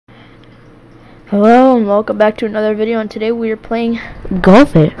Hello and welcome back to another video, and today we are playing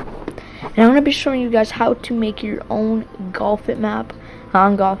Golf-It. And I'm going to be showing you guys how to make your own Golf-It map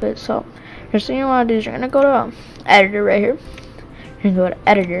on Golf-It. So, first thing you want to do is you're going to go to editor right here. You're going to go to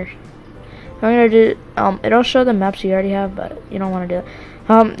editor. I'm going to do, it'll show the maps you already have, but you don't want to do it.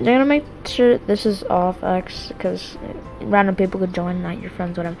 You're going to make sure this is off X, because random people could join, not your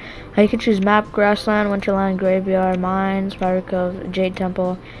friends, whatever. You can choose map, grassland, winterland, graveyard, mines, fire cove, jade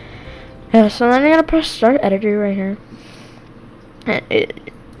temple. Yeah, so then you're gonna press start editor right here. And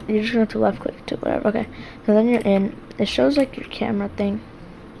you're just gonna have to left click to whatever. Okay. So then you're in. It shows like your camera thing.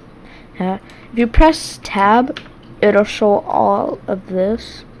 Yeah. If you press tab, it'll show all of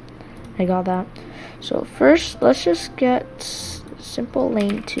this. I got that. So first, let's just get simple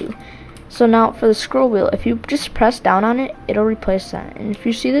lane 2. So now for the scroll wheel, if you just press down on it, it'll replace that. And if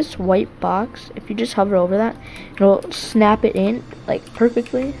you see this white box, if you just hover over that, it'll snap it in like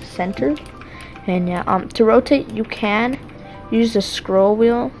perfectly centered. And yeah, to rotate, you can use the scroll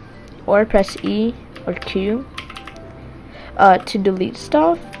wheel or press E or Q to delete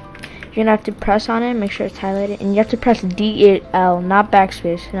stuff. You're gonna have to press on it, make sure it's highlighted, and you have to press D-E-L, not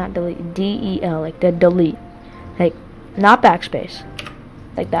backspace, not delete. D-E-L, like the delete, like not backspace,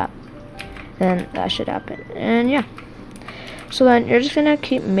 like that. Then that should happen. And yeah, so then you're just gonna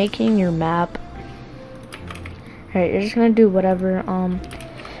keep making your map. Alright, you're just gonna do whatever.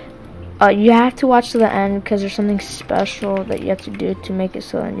 You have to watch to the end because there's something special that you have to do to make it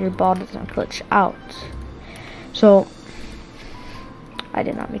so that your ball doesn't glitch out. So I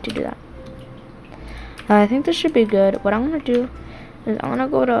did not mean to do that. I think this should be good. What I'm gonna do is I'm gonna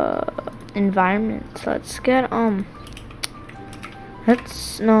go to environment. So let's get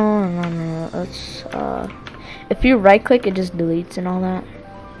let's let's if you right click, it just deletes and all that.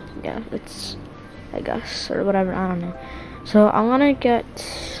 Yeah, it's, I guess, or whatever, I don't know. So I'm gonna get,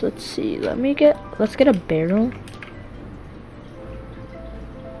 let's see, let's get a barrel.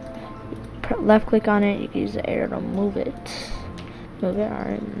 Left click on it, you can use the arrow to move it.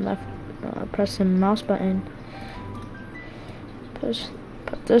 Alright, left, press the mouse button.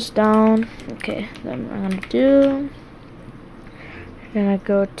 Put this down. Okay, then what I'm gonna do, gonna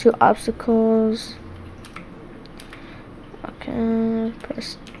go to obstacles. Okay,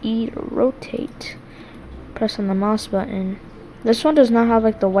 press E to rotate. Press on the mouse button. This one does not have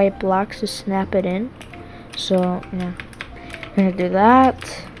like the white blocks to snap it in. So yeah, we're gonna do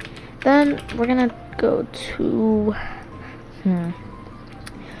that. Then we're gonna go to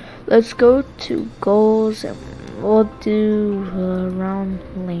let's go to goals, and we'll do round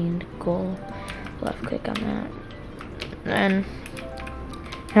lane goal. Left click on that. And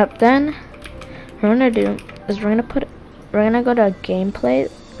yep, then what we're gonna do is we're gonna go to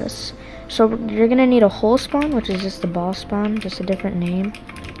gameplay. So you're gonna need a hole spawn, which is just the ball spawn, just a different name.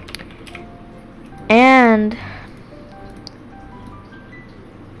 And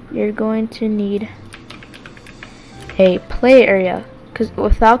you're going to need a play area, because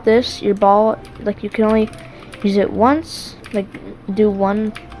without this, your ball, like, you can only use it once, like do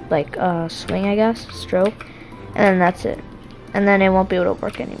one like swing, I guess, stroke, and then that's it. And then it won't be able to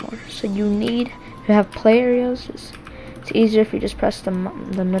work anymore. So you need to have play areas. It's easier if you just press the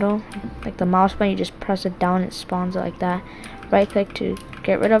middle, like the mouse button, you just press it down, it spawns it like that. Right click to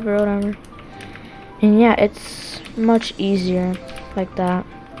get rid of it or whatever. And yeah, it's much easier like that.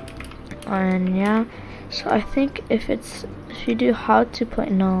 And yeah, so I think if you do how to play,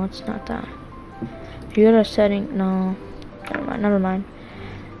 no, it's not that. If you go to setting, no, never mind.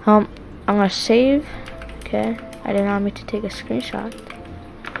 I'm gonna save. Okay, I did not mean to take a screenshot.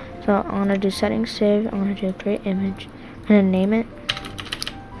 So I'm gonna do settings, save. I'm gonna do create image. I'm gonna name it.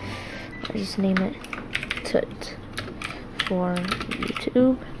 I just name it Tut for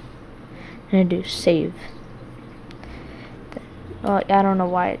YouTube. I'm gonna do save. I don't know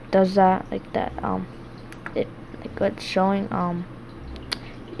why it does that like that. It's showing.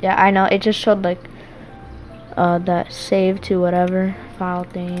 Yeah, I know. It just showed like that save to whatever file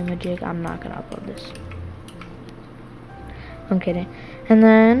thing, image. I'm not gonna upload this. I'm kidding. And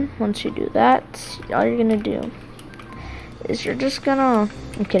then once you do that, all you're gonna do is you're just gonna,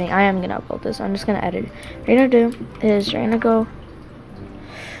 I'm kidding, I am gonna upload this, I'm just gonna edit. What you're gonna do is you're gonna go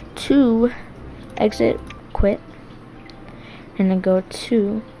to exit, quit, and then go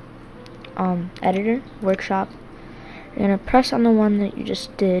to editor, workshop. You're gonna press on the one that you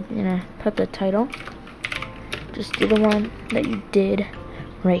just did. You're gonna put the title, just do the one that you did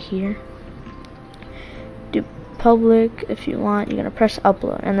right here. Do public if you want. You're gonna press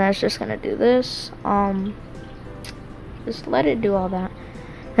upload, and that's just gonna do this. Just let it do all that,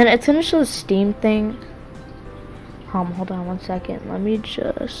 and it's gonna show the Steam thing. Hold on one second. Let me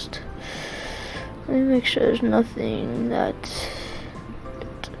just Let me make sure there's nothing that.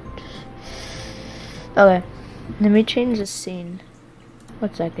 Okay, let me change the scene.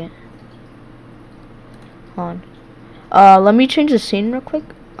 1 second. Hold on. Let me change the scene real quick.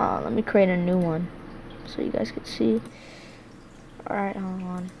 Let me create a new one so you guys can see. Alright, hold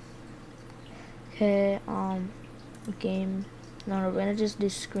on. Okay, game. No, we're gonna just do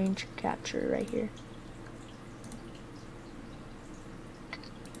screen capture right here.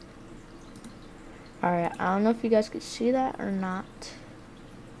 Alright, I don't know if you guys could see that or not.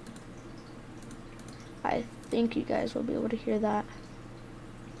 I think you guys will be able to hear that.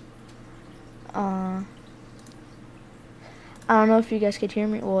 I don't know if you guys could hear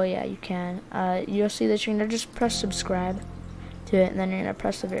me. Well, yeah, you can. You'll see that you're gonna just press subscribe to it, and then you're gonna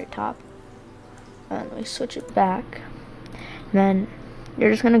press the very top. Let me switch it back. And then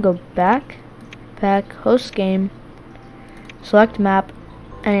you're just gonna go back, host game, select map,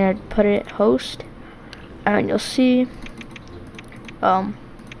 and you're gonna put it host, and you'll see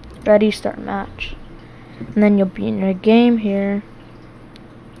ready, start match. And then you'll be in your game here,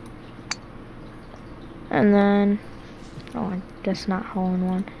 and then I guess not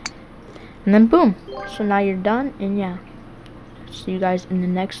hole-in-one, and then boom. So now you're done, and yeah, see you guys in the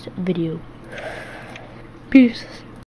next video. Peace.